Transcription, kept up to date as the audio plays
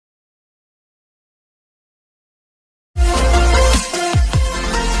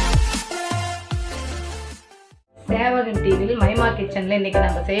சேவகன் டிவியில் மைமா கிச்சன்ல இன்னைக்கு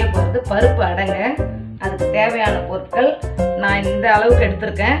நம்ம செய்ய போகிறது பருப்பு அடைங்க. அதுக்கு தேவையான பொருட்கள் நான் இந்த அளவுக்கு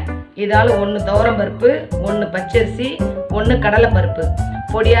எடுத்திருக்கேன். இதால் 1 துவரம் பருப்பு, 1 பச்சரிசி, 1 கடலை பருப்பு,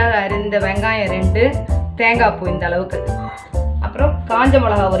 பொடியாக அரிந்த வெங்காயம் 2, தேங்காய் பூ இந்த அளவுக்கு, அப்புறம் காஞ்ச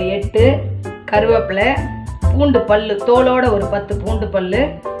மிளகா ஒரு 8, கருவேப்பிலை, பூண்டு பல்லு தோலோட ஒரு 10 பூண்டு பல்லு,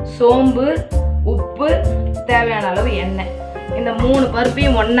 சோம்பு, உப்பு, தேவையான அளவு எண்ணெய். இந்த 3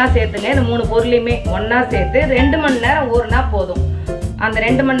 பருப்பையும் ஒன்றா சேர்த்துங்க. இந்த 3 பொருளையுமே ஒன்றா சேர்த்து 2 மணி நேரம் ஊறினா போதும். அந்த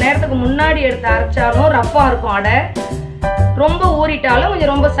 2 மணி நேரத்துக்கு முன்னாடி எடுத்து அரைச்சாலும் ரஃப்பாக இருக்கும் அடை. ரொம்ப ஊறிட்டாலும்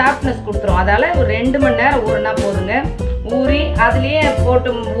கொஞ்சம் ரொம்ப சாஃப்ட்னஸ் கொடுத்துரும். அதால் ஒரு 2 மணி நேரம் ஊறினா போதுங்க. ஊறி அதுலேயே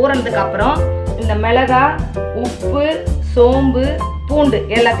போட்டு ஊறினதுக்கு அப்புறம் இந்த மிளகாய், உப்பு, சோம்பு, பூண்டு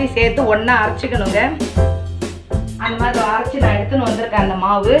எல்லாத்தையும் சேர்த்து ஒன்றா அரைச்சிக்கணுங்க. அந்த மாதிரி அரைச்சி நான் எடுத்துன்னு வந்திருக்கேன் அந்த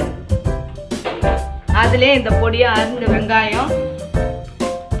மாவு. அதிலே இந்த பொடியாக அரிஞ்ச வெங்காயம்,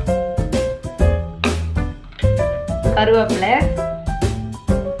 கருவேப்பிலை,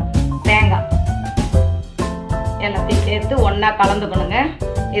 தேங்காய் எல்லாத்தையும் சேர்த்து ஒன்றா கலந்துக்கணுங்க.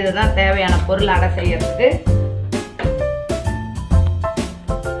 இதுதான் தேவையான பொருள் அடை செய்யறதுக்கு.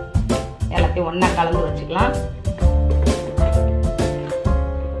 எல்லாத்தையும் ஒன்றா கலந்து வச்சுக்கலாம்.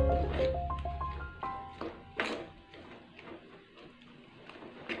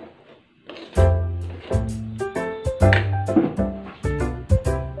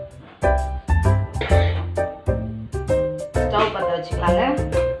 ஸ்டவ் பற்ற வச்சுக்கலாங்க.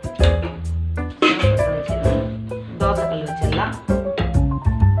 தோசைக்கல் வச்சிடலாம்.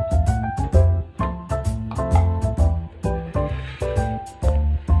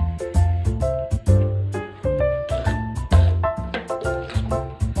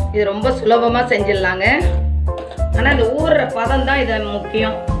 இது ரொம்ப சுலபமாக செஞ்சிடலாங்க. ஆனால் இந்த ஊறுற பதம் தான் இது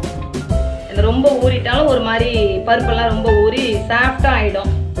முக்கியம். இது ரொம்ப ஊறிட்டாலும் ஒரு மாதிரி பருப்பெல்லாம் ரொம்ப ஊறி சாஃப்டாக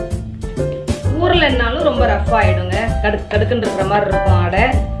ஆகிடும். ஊறலைன்னாலும் ரொம்ப ரஃப் ஆகிடுங்க. கடுக்குன்னு இருக்கிற மாதிரி இருக்கும் அடை.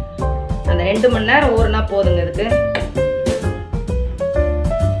 அந்த 2 மணி நேரம் ஊறினா போதுங்க. இதுக்கு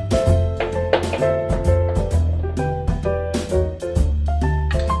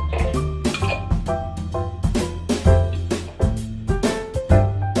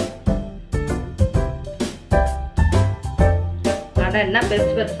அடைன்னா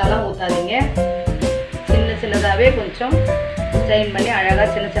பெருசு பெருசாலாம் ஊற்றாதீங்க. சின்ன சின்னதாகவே கொஞ்சம் ஸ்ட்ரெயின் பண்ணி அழகாக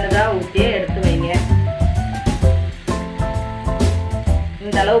சின்ன சின்னதாக ஊற்றியே எடுத்து வைங்க.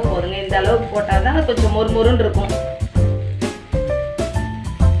 இந்த அளவு போதுங்க. இந்த அளவுக்கு போட்டால் தான் கொஞ்சம் மொறுமொறுன்னு இருக்கும்.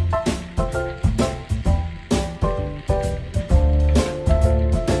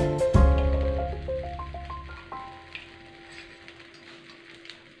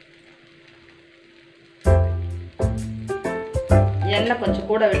 எண்ணெய் கொஞ்சம்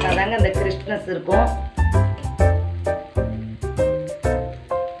கூட விட்டாதாங்க அந்த கிறிஸ்ப்னஸ் இருக்கும்.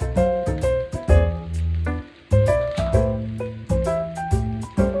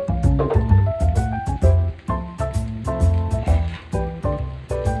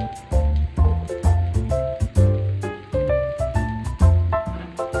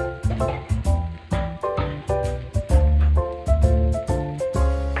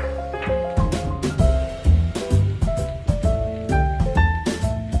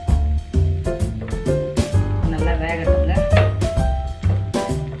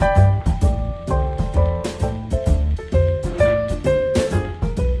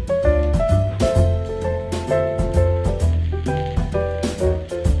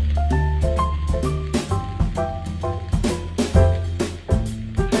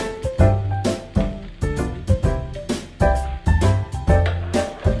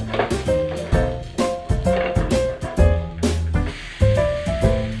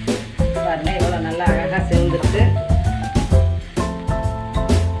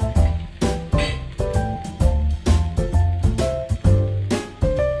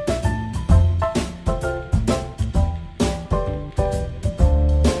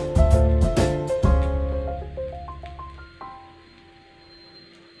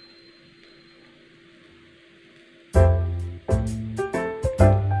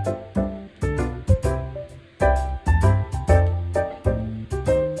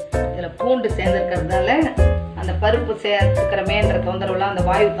 பூண்டு சேர்ந்துருக்கிறதுனால அந்த பருப்பு சேர்த்துக்கிறமேன்ற தொந்தரவுலாம், அந்த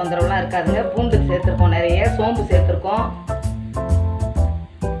வாயு தொந்தரவுலாம் இருக்காதுங்க. பூண்டு சேர்த்துருக்கோம், நிறைய சோம்பு சேர்த்துருக்கோம்.